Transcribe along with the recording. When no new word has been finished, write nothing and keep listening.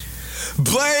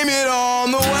Blame it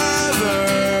on the weather,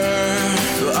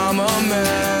 I'm a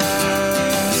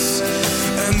mess.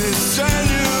 And this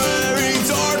January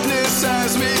darkness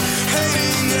has me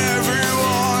hating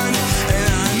everyone.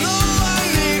 And I know I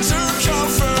need your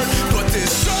comfort, but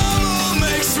this trouble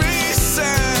makes me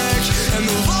sick. And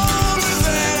the longer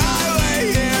that I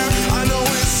lay here, I know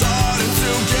it's harder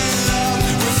to get up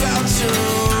without you.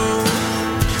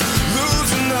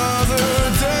 Lose another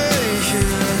day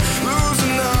here, lose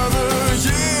another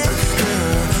year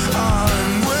here.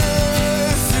 I'm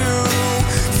with you.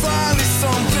 Finally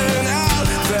something out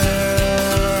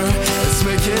there, it's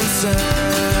making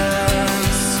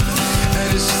sense. And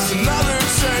it's just another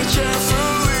trend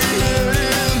carefully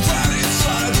hidden, but it's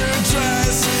hard to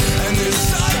dress. And this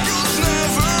cycle's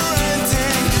never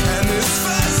ending, and this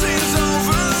fasting's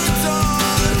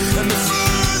overdone. And the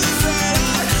further that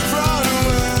I run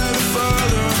away, the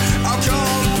further I'll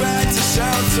come back to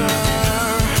shelter.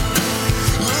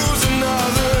 Lose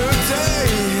another day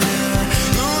here,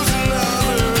 lose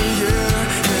another year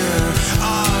here.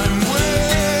 I'm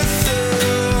with you,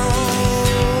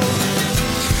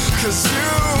 'cause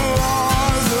you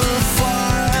are the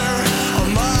fire on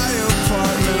my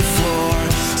apartment floor.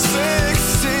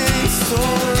 16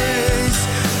 stories,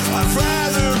 I'd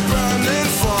rather burn than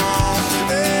fall.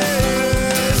 It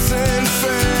isn't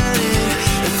fate,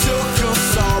 it took us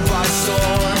all by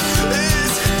storm.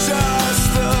 It's just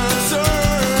the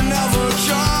turn of a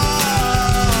card.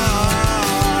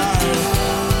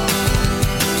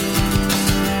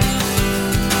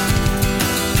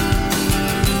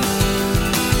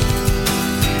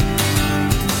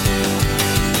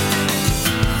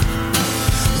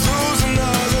 Lose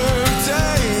another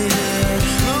day here,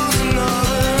 lose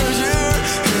another year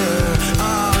here.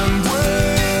 I'm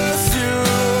with you,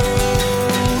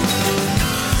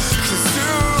 'cause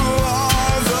you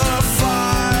are the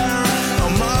fire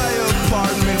on my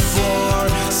apartment floor.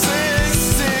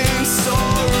 16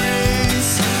 stories,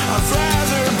 I'd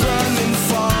rather burn than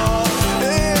fall.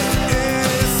 It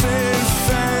isn't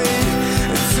fate,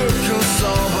 it took us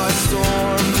all by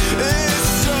storm.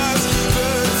 It's just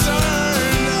the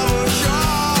turn of a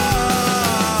card.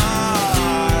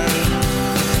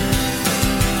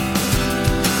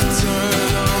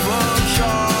 Turn of a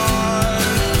card.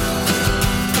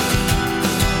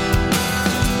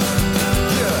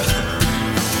 Yeah.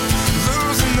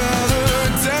 Lose another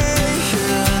day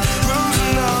here, lose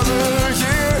another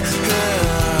year here.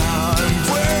 I'm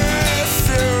with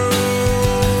you,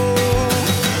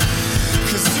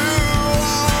 'cause you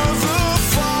are the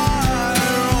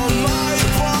fire on my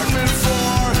apartment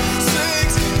floor.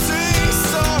 16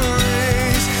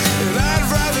 stories, and I'd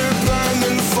rather burn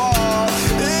than fall.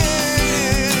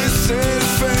 It isn't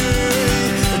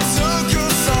fate, it took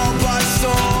us all by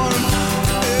storm.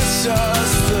 It's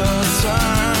just the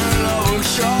turn of a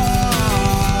card.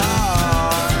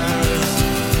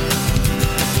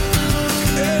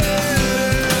 It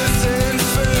isn't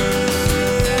fate.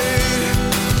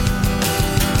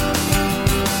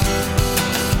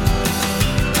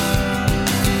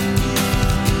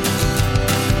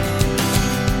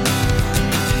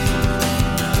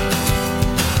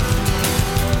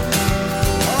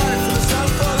 Alright, for the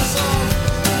south part of the song,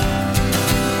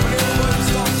 I'm gonna need everybody to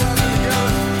start clapping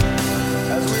together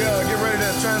as we get ready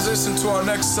to transition to our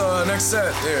next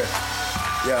set here.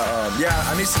 Yeah,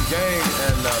 I need some gain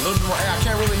and a little bit more. Hey, I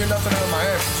can't really hear nothing out of my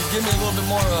amp. Could you give me a little bit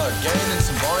more gain and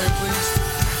some volume, please?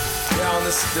 Yeah, on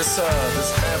this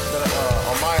amp that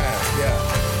on my amp. Yeah.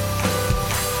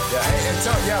 Hey, and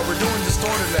we're doing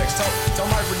Distorted next. Tell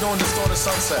Mike we're doing Distorted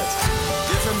Sunsets.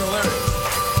 Give him the lyrics.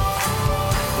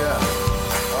 Yeah.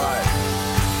 All right.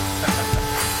 Yeah.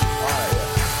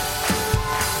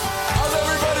 How's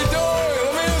everybody doing?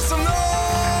 Let me hear some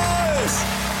noise.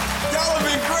 Y'all have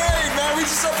been great, man. We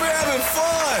just up here having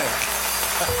fun.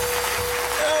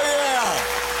 Hell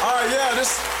yeah. All right, yeah.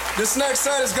 This next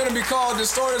set is gonna be called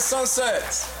Distorted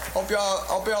Sunsets. Hope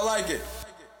y'all like it.